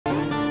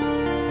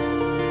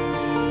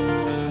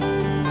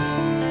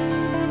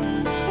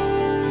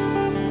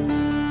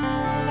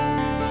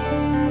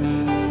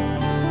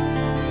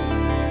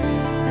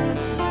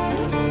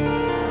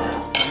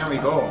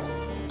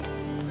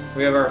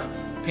We have our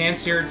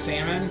pan-seared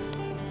salmon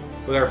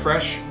with our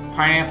fresh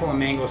pineapple and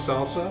mango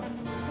salsa,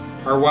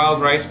 our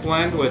wild rice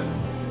blend with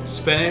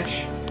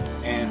spinach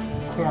and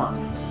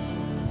corn.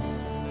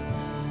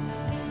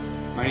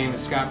 My name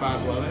is Scott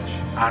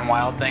Boslovich on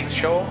Wild Things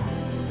Show.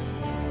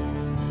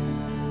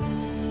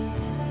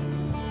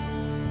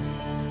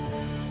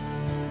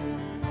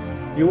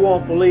 You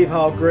won't believe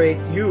how great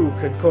you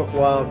can cook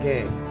wild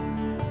game.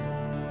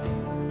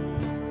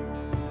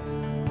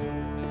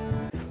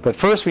 But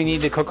first we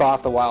need to cook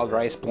off the wild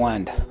rice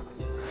blend.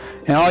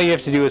 And all you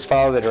have to do is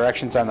follow the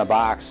directions on the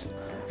box.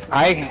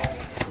 I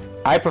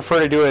prefer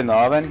to do it in the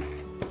oven.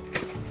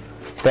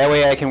 That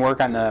way I can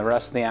work on the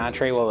rest of the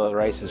entree while the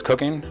rice is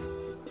cooking.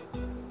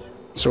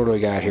 So what do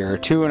we got here?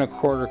 2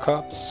 1/4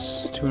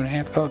 cups, 2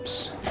 1/2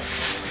 cups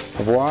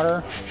of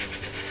water.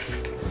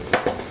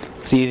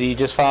 It's easy, you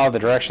just follow the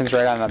directions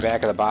right on the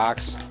back of the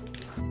box.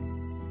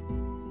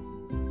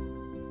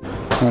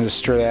 I'm going to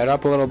stir that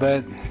up a little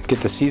bit, get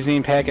the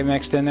seasoning packet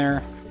mixed in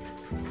there.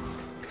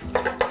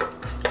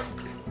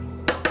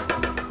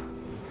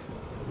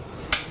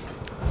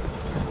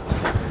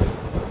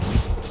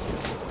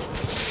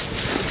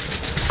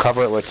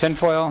 Cover it with tin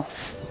foil.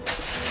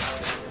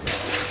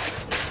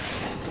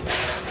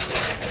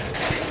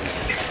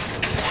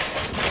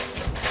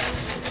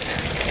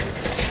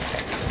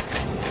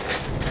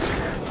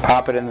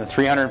 Pop it in the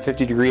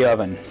 350-degree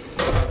oven.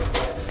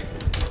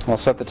 We'll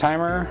set the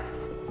timer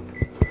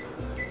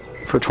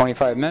for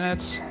 25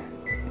 minutes.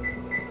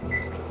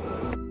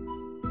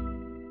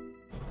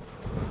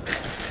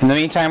 In the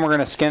meantime, we're going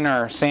to skin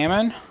our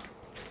salmon.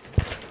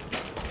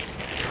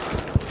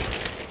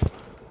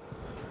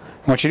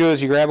 What you do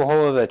is you grab a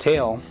hold of the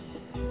tail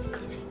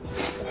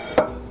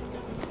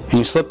and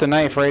you slip the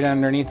knife right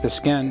underneath the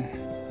skin,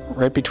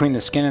 right between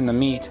the skin and the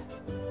meat.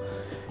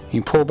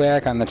 You pull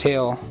back on the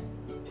tail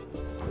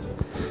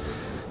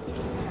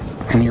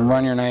and you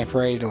run your knife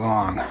right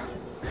along.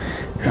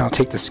 And I'll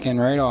take the skin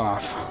right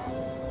off.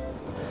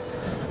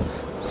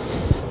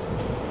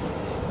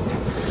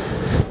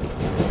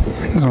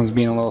 This one's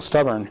being a little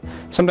stubborn.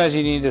 Sometimes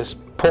you need to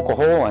poke a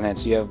hole in it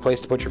so you have a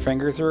place to put your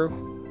finger through,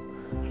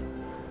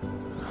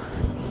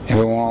 if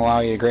it won't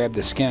allow you to grab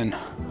the skin.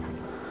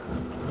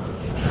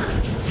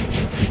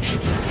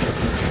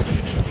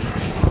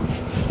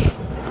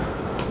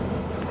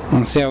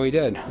 Let's see how we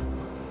did.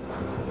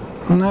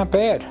 Not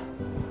bad.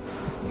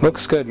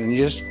 Looks good. And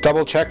you just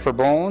double check for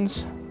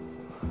bones.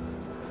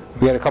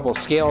 We got a couple of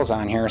scales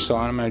on here, so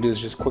all I'm going to do is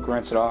just quick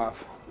rinse it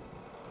off.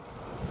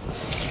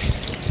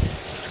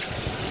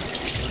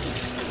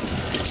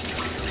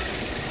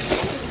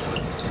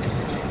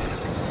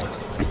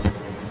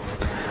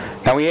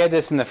 Now we had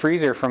this in the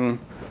freezer from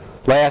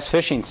last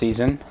fishing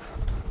season.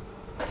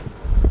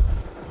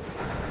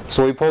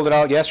 So we pulled it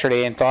out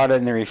yesterday and thawed it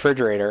in the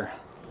refrigerator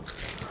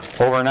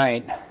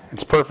overnight.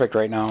 It's perfect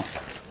right now.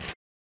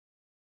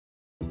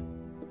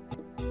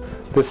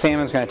 This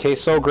salmon's going to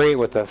taste so great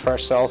with the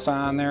fresh salsa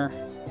on there.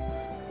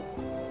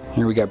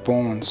 Here we got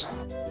bones.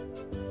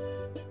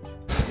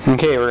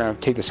 Okay, we're going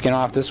to take the skin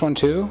off this one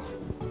too.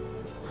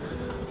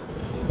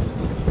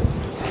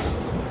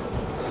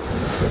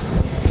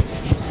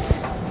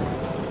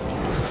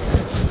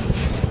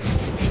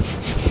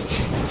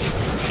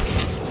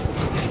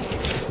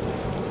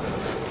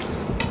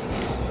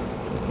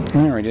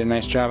 There, we did a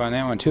nice job on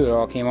that one too. It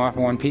all came off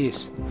in one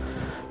piece.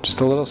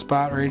 Just a little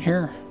spot right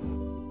here.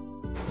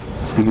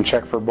 You can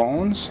check for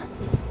bones.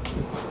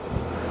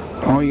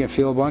 Oh, you can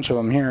feel a bunch of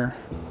them here.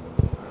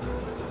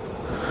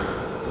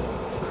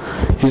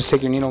 You just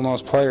take your needle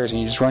nose pliers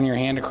and you just run your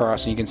hand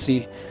across and you can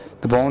see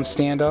the bones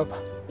stand up.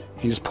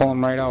 You just pull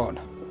them right out.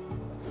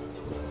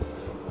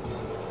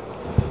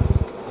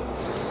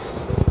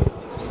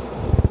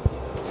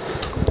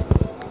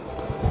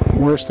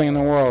 Worst thing in the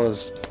world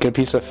is to get a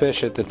piece of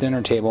fish at the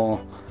dinner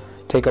table,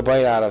 take a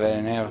bite out of it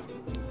and have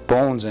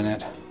bones in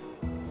it.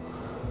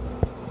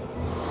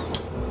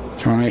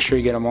 So you want to make sure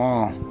you get them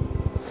all.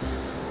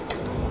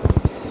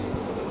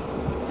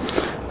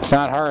 It's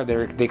not hard.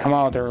 They come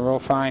out, they're real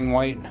fine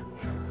white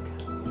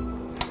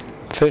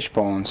fish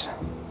bones.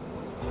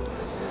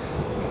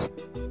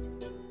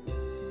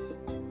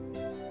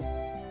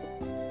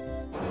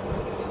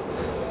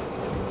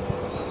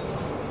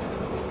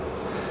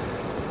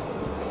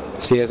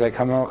 See as I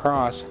come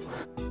across.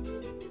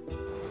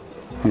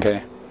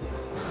 Okay.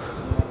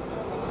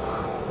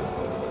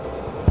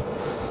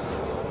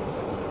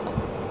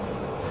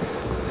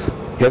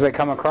 As I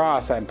come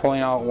across, I'm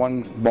pulling out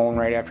one bone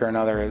right after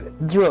another.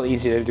 It's real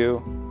easy to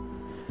do.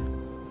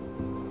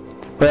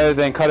 Rather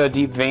than cut a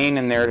deep vein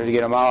in there to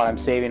get them out, I'm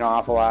saving an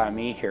awful lot of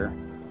meat here.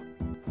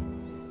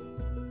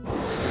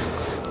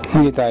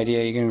 You get the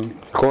idea. You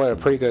can go at a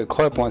pretty good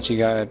clip once you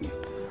got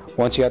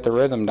the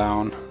rhythm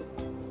down.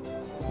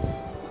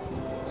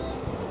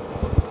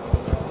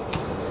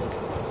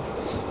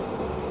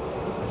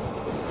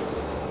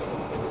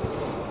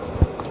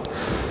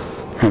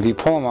 If you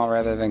pull them out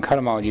rather than cut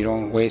them out, you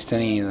don't waste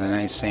any of the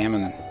nice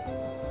salmon.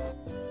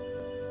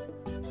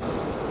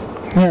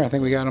 There, I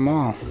think we got them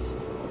all.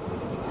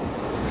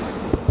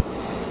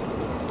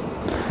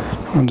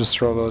 I'll just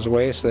throw those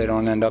away so they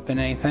don't end up in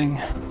anything.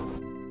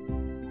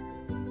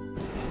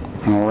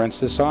 And we'll rinse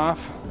this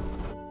off.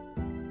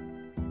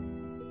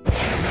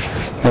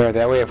 There,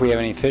 that way if we have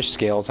any fish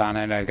scales on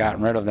it, I've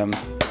gotten rid of them.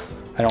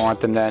 I don't want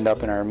them to end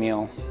up in our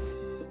meal.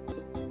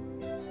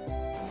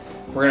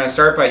 We're going to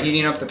start by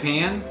heating up the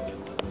pan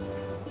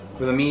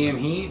with a medium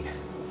heat.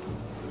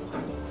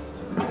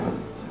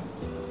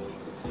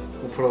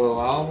 We'll put a little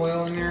olive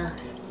oil in there.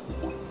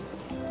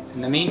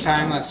 In the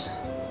meantime, let's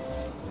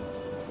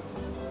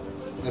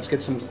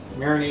get some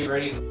marinade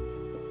ready.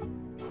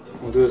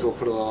 What we'll do is we'll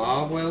put a little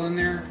olive oil in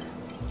there,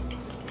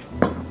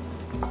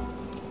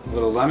 a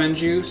little lemon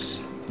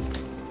juice,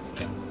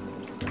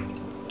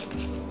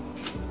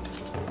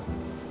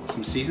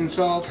 some seasoned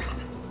salt.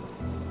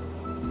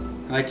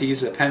 I like to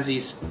use a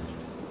Penzeys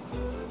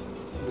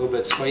a little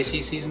bit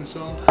spicy seasoned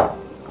salt,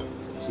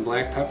 some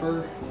black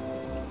pepper.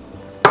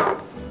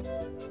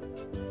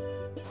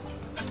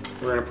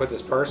 We're going to put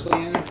this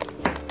parsley in,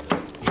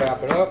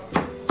 chop it up.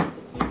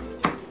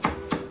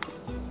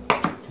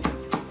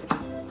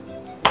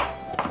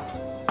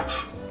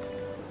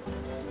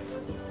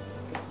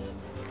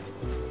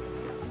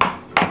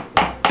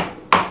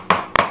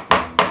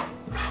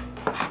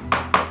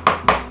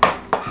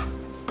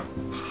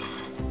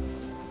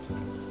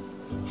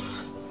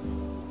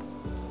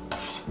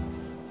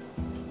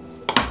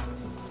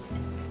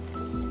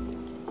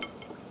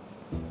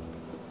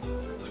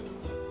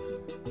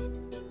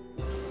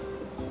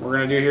 What we're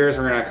going to do here is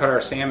we're going to cut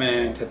our salmon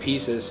into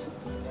pieces.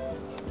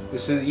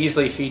 This is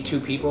easily feed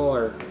 2 people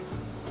or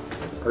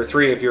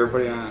 3 if you were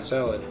putting it on a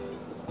salad.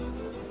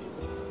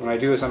 What I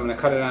do is I'm going to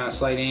cut it on a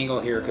slight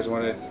angle here because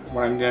what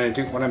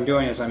I'm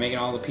doing is I'm making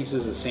all the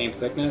pieces the same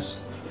thickness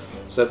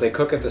so that they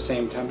cook at the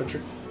same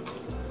temperature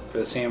for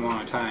the same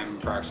amount of time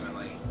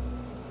approximately.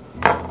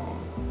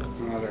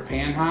 Another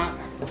pan hot.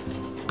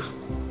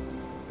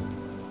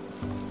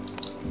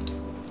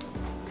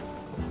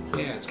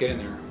 Yeah, let's get in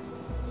there.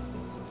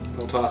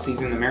 We'll toss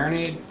these in the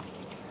marinade,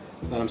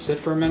 let them sit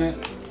for a minute.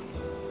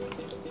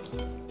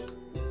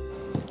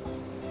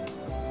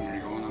 There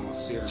you go, and then we'll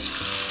sear them.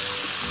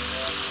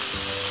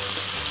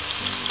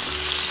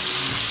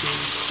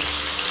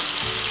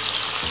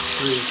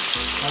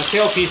 Now the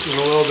tail piece is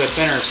a little bit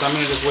thinner, so I'm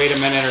going to just wait a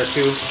minute or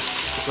two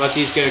to let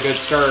these get a good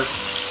start.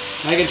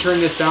 And I can turn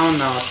this down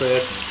now so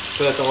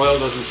that the oil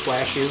doesn't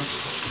splash you,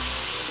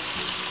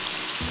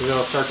 because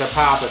it'll start to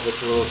pop if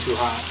it's a little too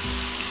hot.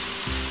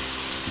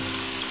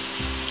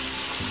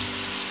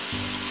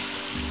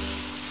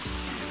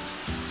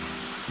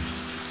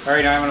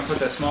 Alright, now I'm going to put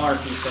the smaller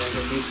piece in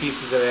because these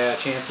pieces have had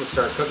a chance to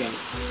start cooking.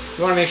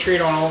 You want to make sure you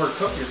don't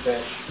overcook your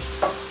fish.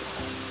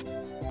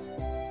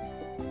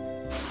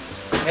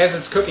 As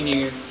it's cooking,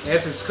 you'll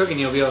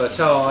be able to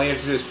tell. All you have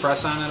to do is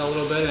press on it a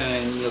little bit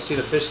and you'll see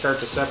the fish start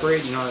to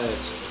separate. You know that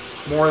it's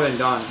more than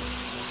done.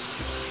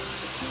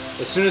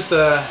 As soon as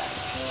the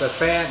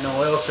fat and the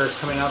oil starts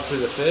coming out through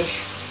the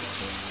fish,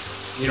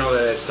 you know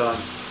that it's done.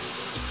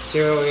 See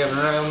how we have a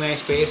real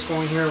nice base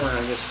going here? We're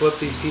going to just flip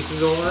these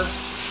pieces over.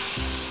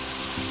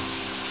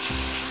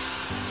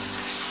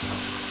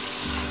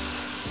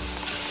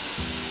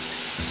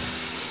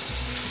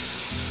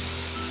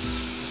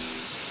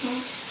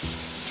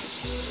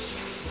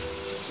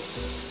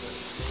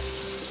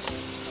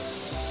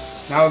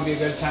 Now would be a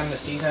good time to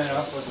season it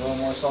up with a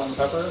little more salt and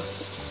pepper.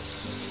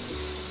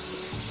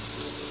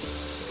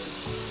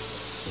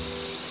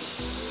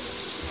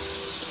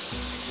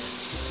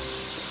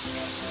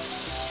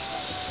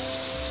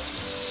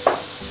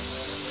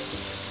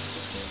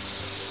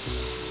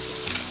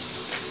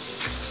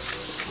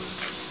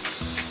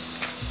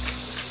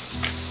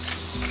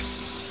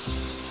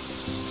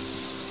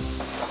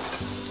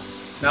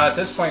 Now at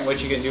this point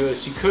what you can do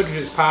is you could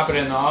just pop it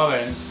in the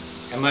oven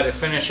and let it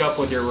finish up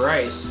with your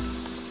rice.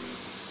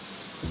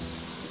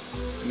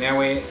 And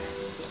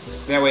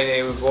that way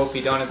they would both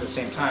be done at the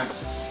same time.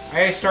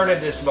 I started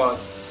this about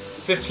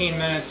 15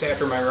 minutes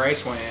after my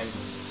rice went in,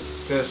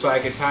 so I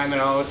could time it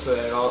out so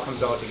that it all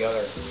comes out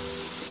together.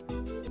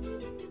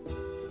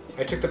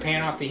 I took the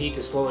pan off the heat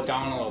to slow it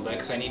down a little bit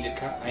because I need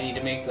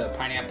to make the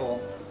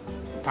pineapple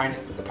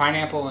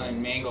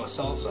and mango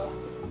salsa.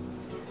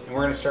 And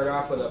we're going to start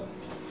off with a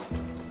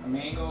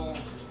mango,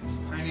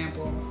 some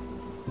pineapple.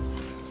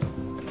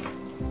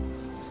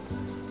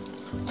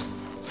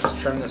 Just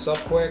trim this up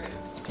quick.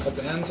 Cut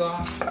the ends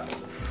off,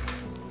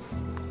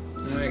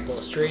 and then I go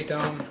straight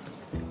down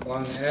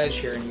along the edge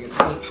here, and you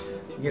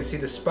can see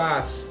the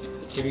spots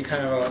give you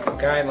kind of a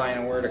guideline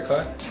on where to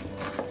cut.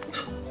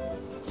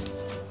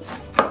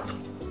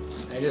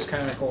 I just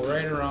kind of go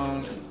right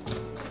around,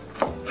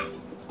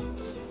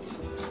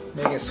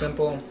 make it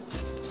simple.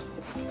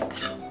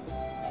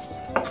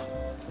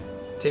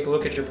 Take a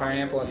look at your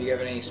pineapple. If you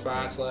have any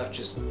spots left,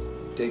 just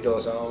dig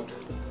those out.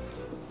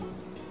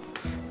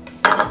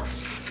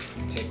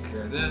 Take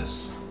care of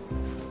this.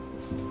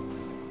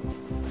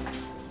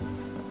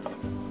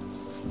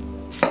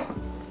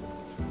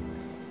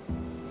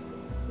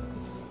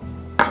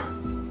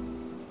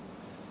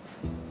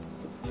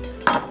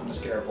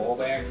 Just get our bowl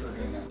bag for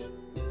doing that.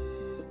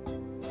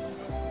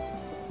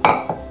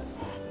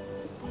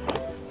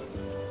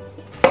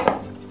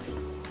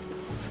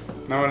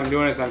 Now what I'm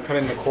doing is I'm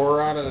cutting the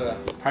core out of the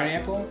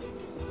pineapple.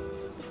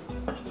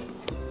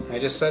 I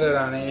just set it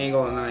on an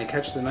angle and then I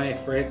catch the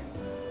knife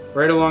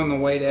right along the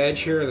white edge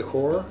here of the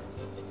core.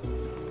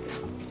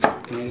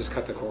 And I just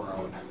cut the core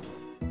out.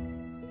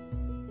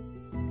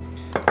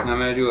 Now I'm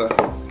going to do a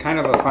kind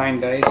of a fine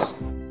dice.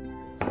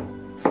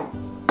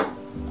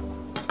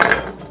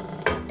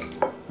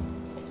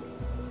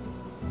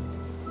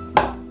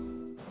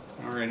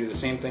 We're going to do the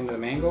same thing to the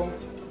mango.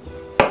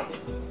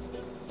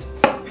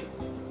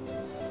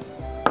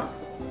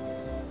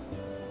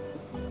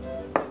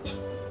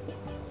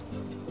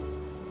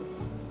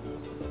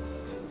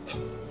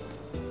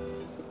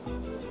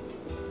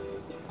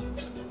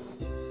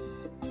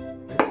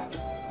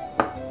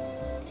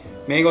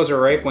 Mangoes are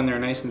ripe when they're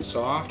nice and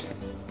soft.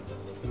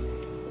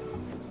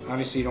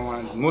 Obviously you don't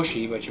want it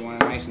mushy, but you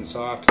want it nice and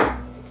soft.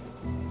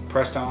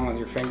 Press down with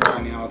your finger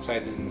on the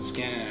outside and the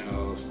skin and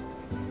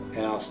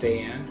it'll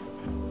stay in.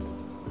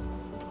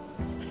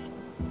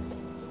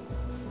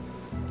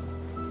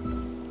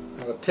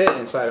 Now the pit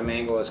inside a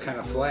mango is kind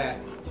of flat,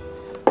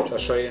 which I'll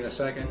show you in a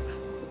second.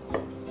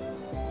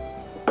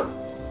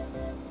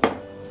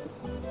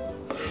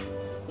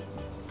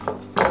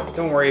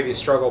 Don't worry if you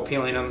struggle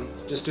peeling them,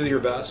 just do your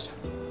best.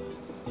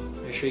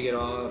 Make sure you get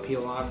all the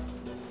peel off.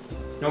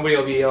 Nobody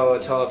will be able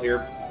to tell if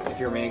your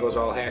mango's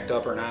all hacked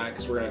up or not,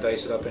 because we're going to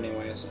dice it up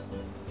anyways.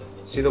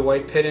 See the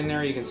white pit in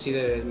there? You can see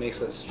that it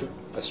makes a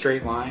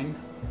straight line.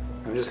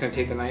 I'm just going to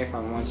take the knife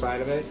on one side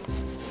of it,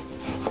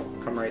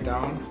 come right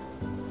down.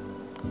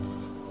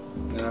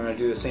 And then I'm going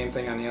to do the same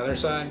thing on the other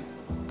side.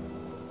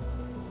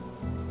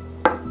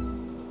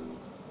 I'm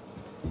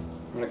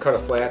going to cut a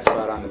flat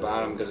spot on the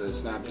bottom because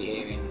it's not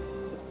behaving.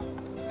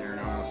 There,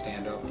 now it'll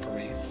stand up for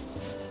me.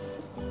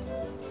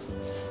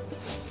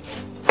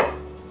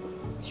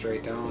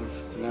 Straight down,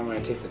 and then I'm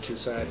going to take the two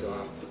sides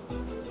off.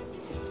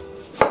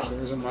 So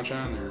there isn't much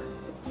on there.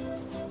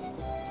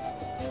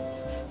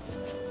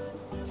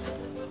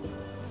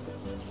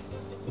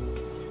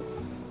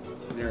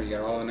 And there you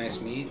got all the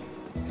nice meat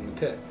in the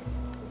pit.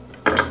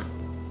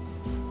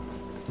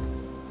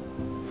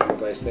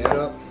 Dice that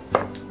up.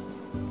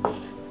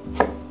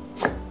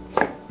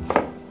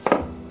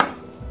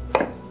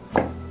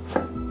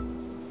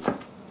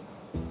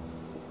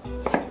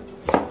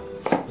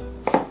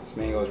 This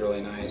mango is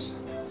really nice.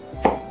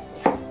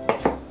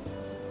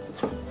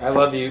 I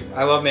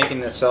love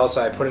making this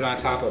salsa. I put it on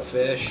top of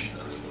fish.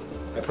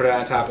 I put it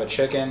on top of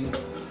chicken.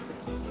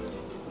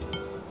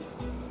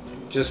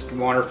 Just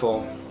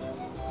wonderful.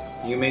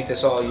 You make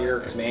this all year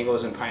because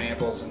mangoes and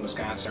pineapples in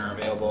Wisconsin are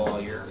available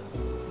all year.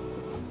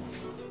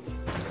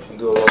 I'll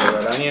do a little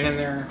red onion in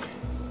there.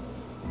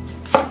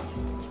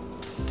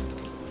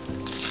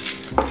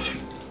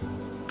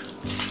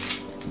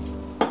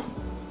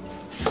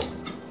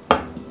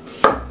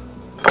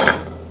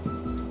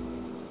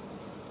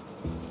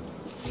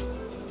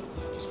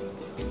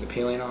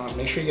 Peeling off.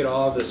 Make sure you get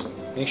all of this.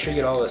 Make sure you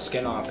get all the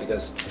skin off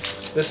because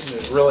this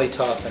is really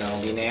tough and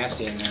it'll be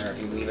nasty in there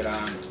if you leave it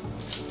on.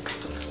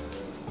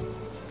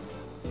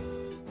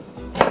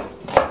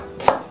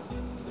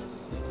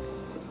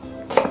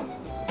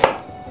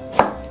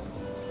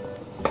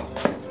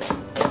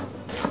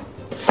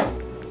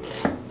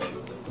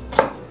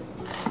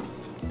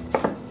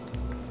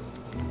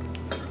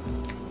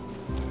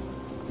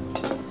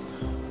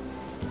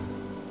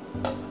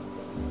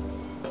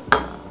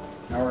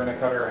 Now we're going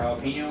to cut our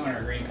jalapeno and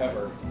our green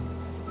pepper.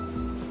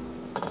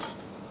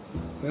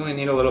 We only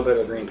need a little bit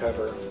of green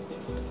pepper.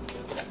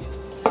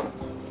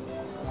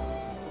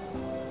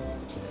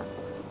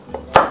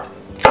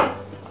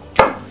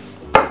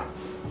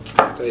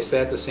 Dice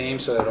that the same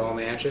so that it all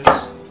matches.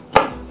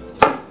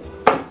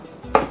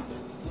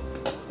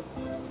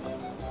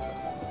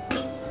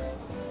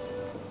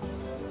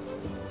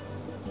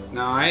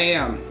 Now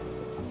I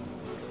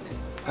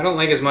don't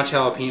like as much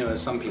jalapeno as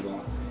some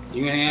people.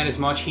 You can add as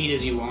much heat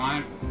as you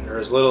want, or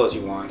as little as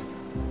you want.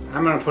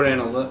 I'm going to put in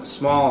a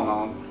small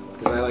amount,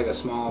 because I like a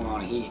small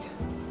amount of heat.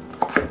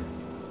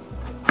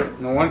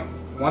 Now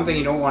one thing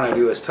you don't want to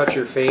do is touch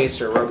your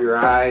face or rub your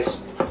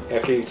eyes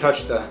after you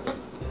touch the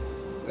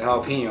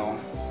jalapeno.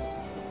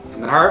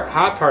 And the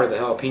hot part of the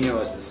jalapeno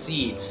is the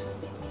seeds.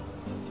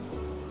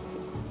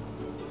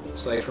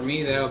 So like for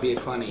me, that'll be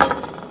plenty.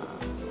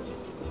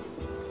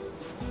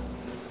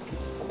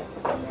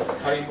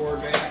 Cutting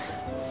board back.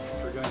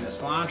 The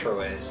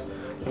cilantro is.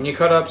 When you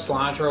cut up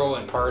cilantro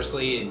and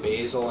parsley and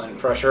basil and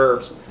fresh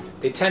herbs,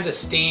 they tend to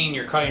stain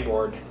your cutting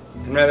board.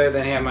 And rather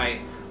than have my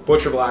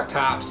butcher block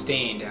top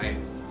stained, I'd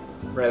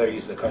rather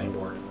use the cutting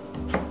board.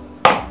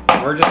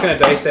 We're just going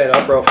to dice that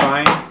up real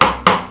fine.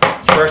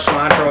 It's fresh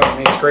cilantro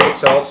makes great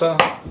salsa.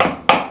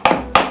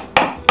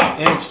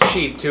 And it's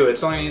cheap too.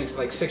 It's only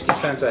like 60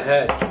 cents a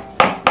head.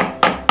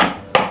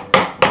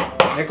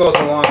 It goes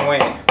a long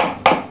way.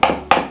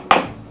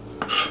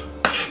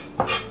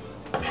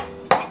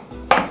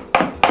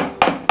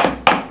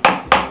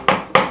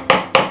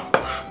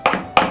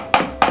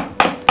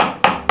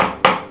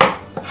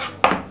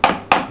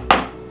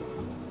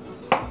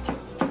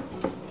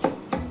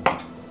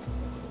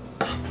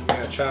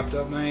 Chopped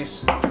up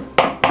nice.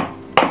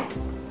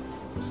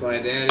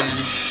 Slide that in.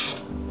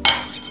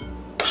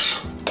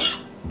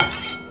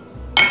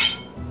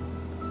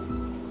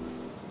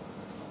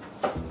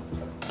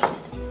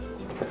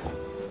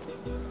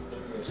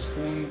 A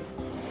spoon.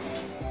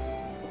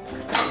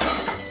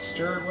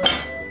 Stir it with.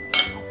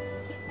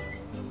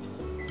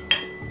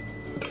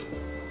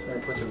 We're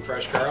going to put some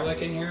fresh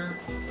garlic in here.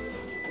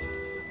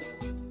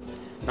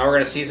 Now we're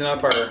going to season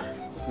up our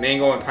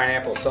mango and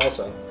pineapple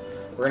salsa.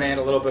 We're going to add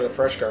a little bit of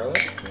fresh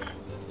garlic.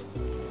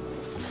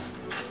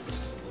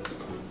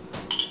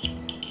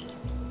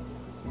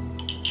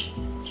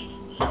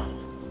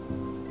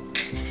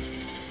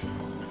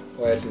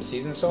 We'll add some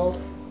seasoned salt.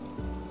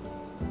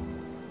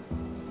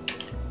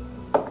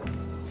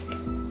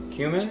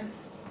 Cumin.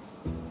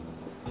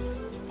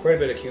 Quite a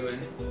bit of cumin.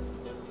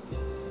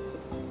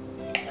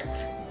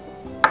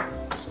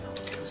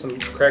 Some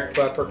cracked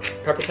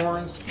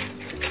peppercorns.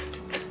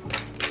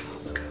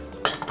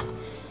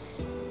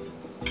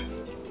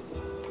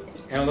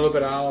 And a little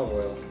bit of olive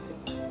oil.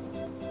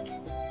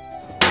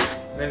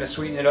 And then to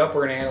sweeten it up,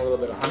 we're going to add a little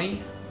bit of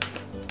honey.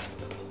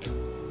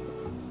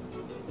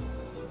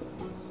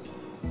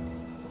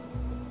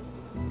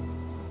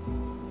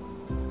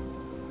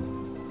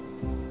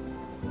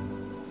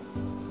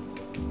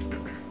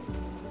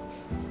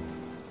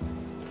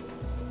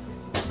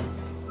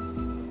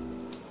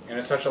 And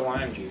a touch of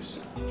lime juice.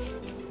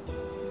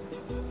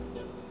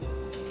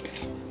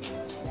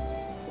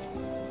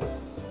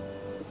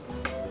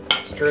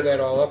 Stir that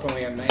all up and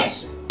we have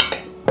nice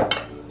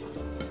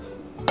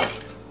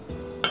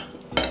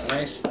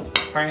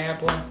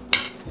pineapple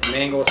and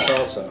mango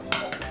salsa.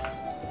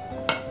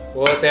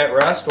 We'll let that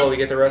rest while we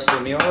get the rest of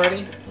the meal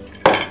ready.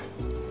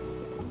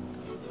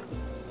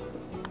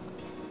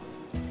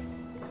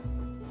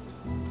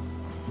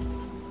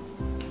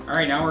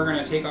 Alright, now we're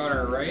going to take out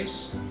our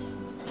rice.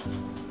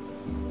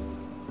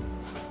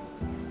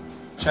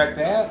 Check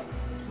that.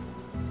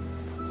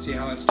 See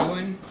how it's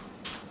doing.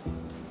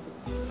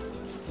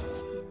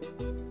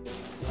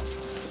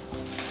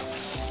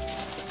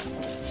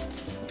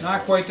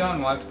 Not quite done.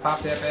 We'll have to pop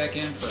that back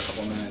in for a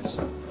couple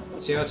minutes.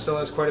 See how it still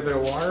has quite a bit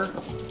of water?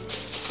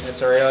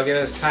 That's alright. I'll give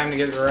us time to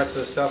get the rest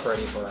of the stuff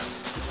ready for it.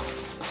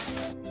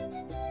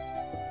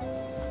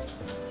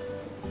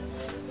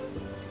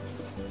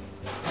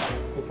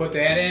 We'll put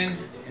that in,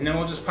 and then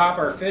we'll just pop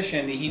our fish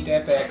in to heat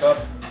that back up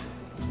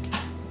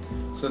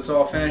so it's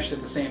all finished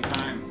at the same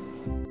time.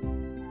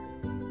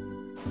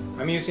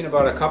 I'm using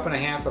about 1.5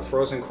 cups of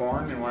frozen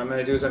corn, and what I'm going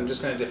to do is I'm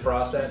just going to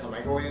defrost that in the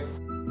microwave.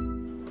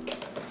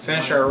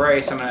 Finish our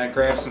rice, I'm going to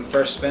grab some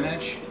fresh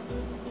spinach.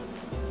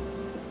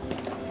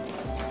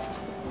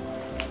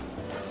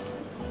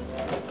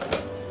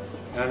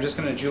 And I'm just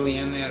going to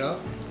julienne that up.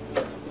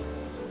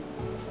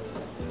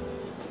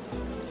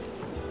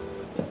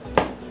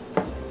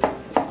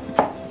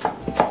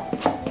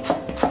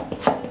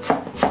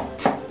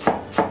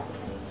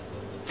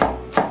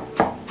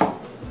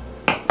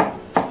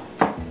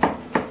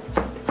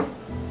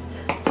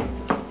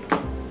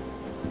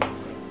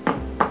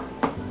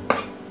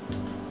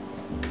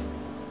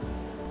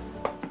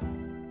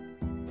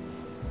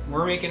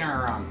 We're making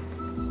our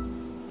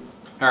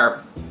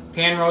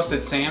pan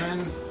roasted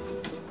salmon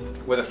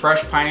with a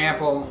fresh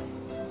pineapple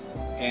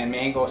and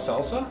mango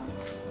salsa.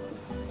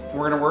 And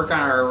we're going to work on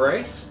our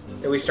rice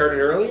that we started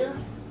earlier.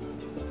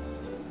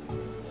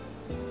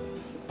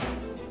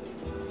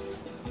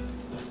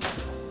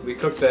 We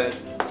cooked that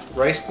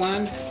rice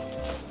blend.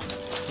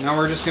 Now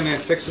we're just going to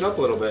fix it up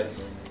a little bit.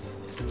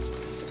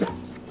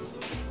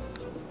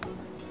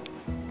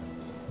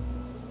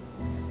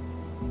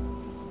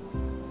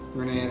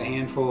 We're going to add a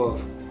handful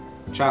of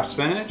chopped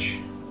spinach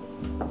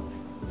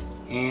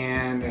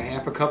and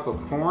 1/2 cup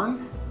of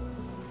corn,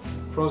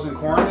 frozen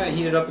corn that I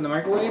heated up in the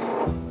microwave.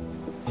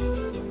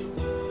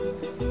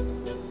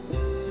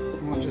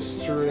 And we'll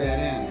just stir that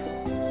in.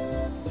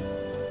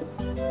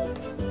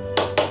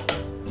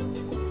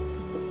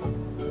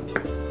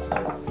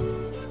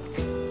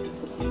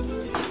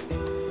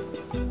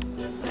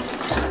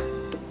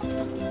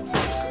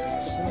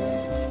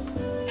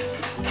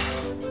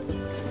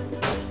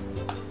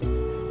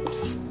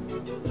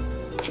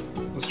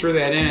 Stir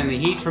that in, and the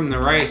heat from the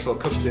rice will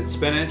cook the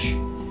spinach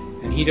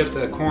and heat up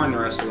the corn the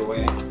rest of the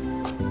way.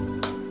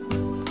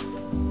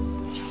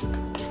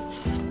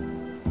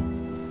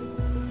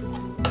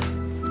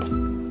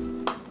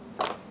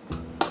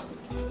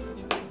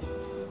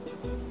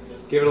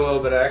 Give it a little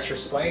bit of extra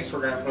spice.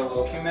 We're going to put a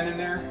little cumin in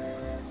there,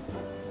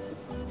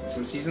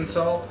 some seasoned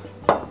salt.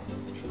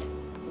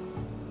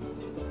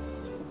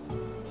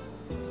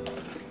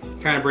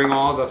 Kind of bring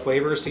all the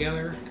flavors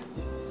together.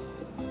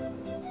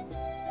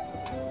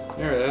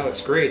 There, that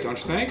looks great, don't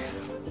you think?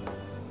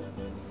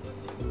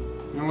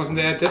 It wasn't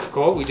that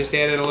difficult. We just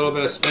added a little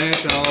bit of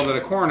spinach and a little bit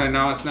of corn, and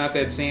now it's not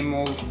that same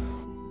old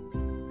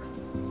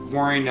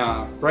boring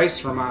rice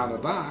from out of the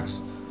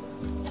box.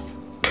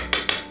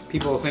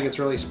 People will think it's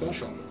really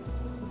special.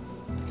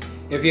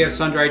 If you have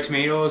sun-dried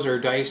tomatoes or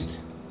diced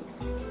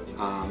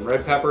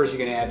red peppers, you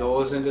can add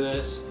those into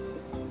this.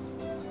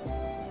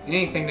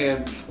 Anything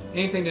to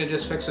anything to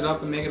just fix it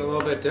up and make it a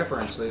little bit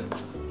different. So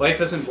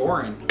life isn't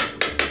boring.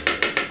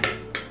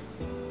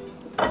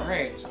 All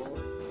right, so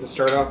we'll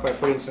start off by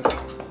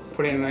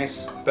putting a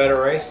nice bed of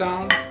rice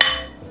down.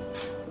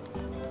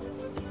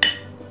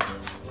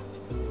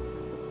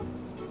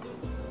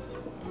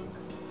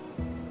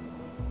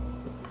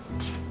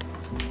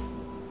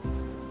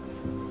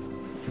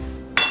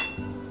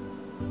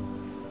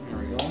 There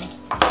we go.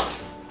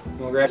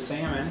 We'll grab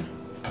salmon.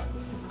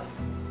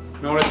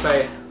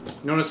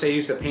 Notice I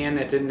used a pan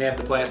that didn't have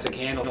the plastic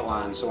handle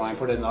on, so when I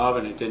put it in the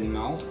oven it didn't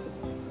melt.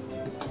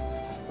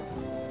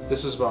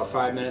 This is about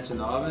 5 minutes in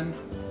the oven.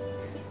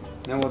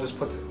 Then we'll just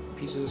put the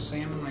pieces of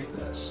salmon like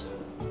this.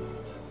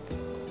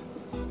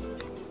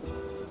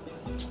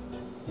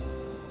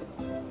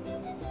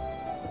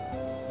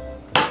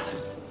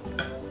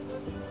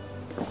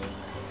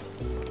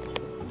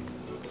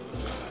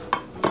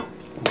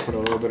 We'll put a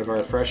little bit of our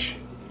fresh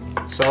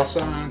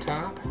salsa on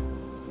top.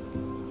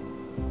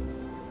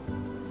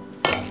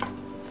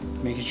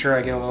 Making sure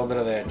I get a little bit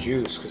of that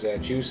juice, because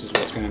that juice is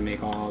what's going to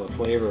make all the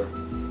flavor.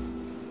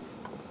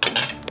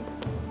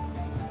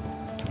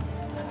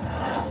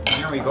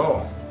 There we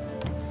go.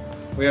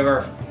 We have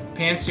our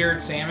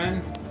pan-seared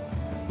salmon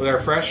with our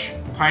fresh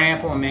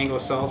pineapple and mango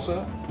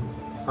salsa,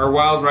 our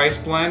wild rice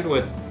blend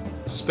with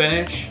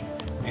spinach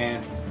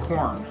and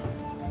corn.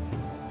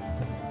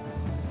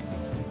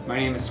 My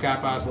name is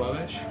Scott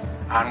Boslevich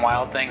on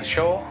Wild Things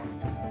Show.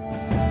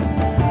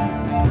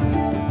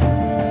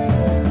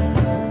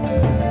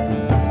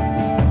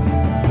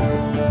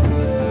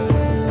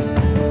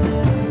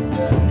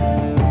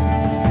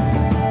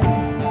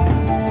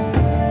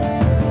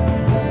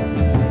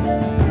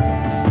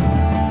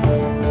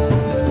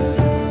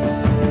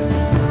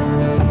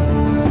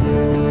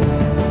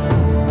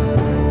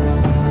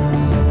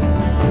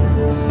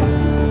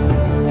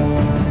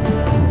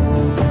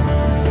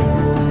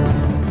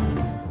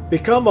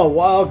 Become a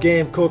wild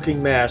game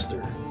cooking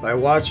master by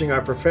watching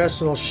our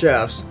professional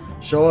chefs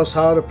show us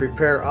how to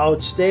prepare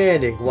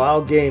outstanding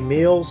wild game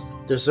meals,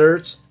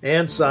 desserts,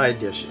 and side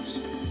dishes.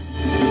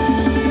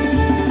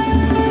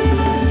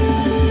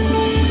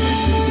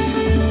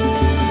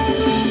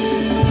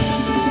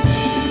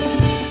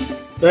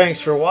 Thanks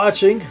for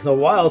watching the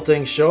Wild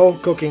Things Show,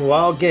 Cooking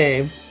Wild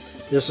Game.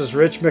 This is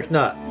Rich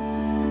McNutt.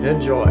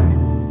 Enjoy.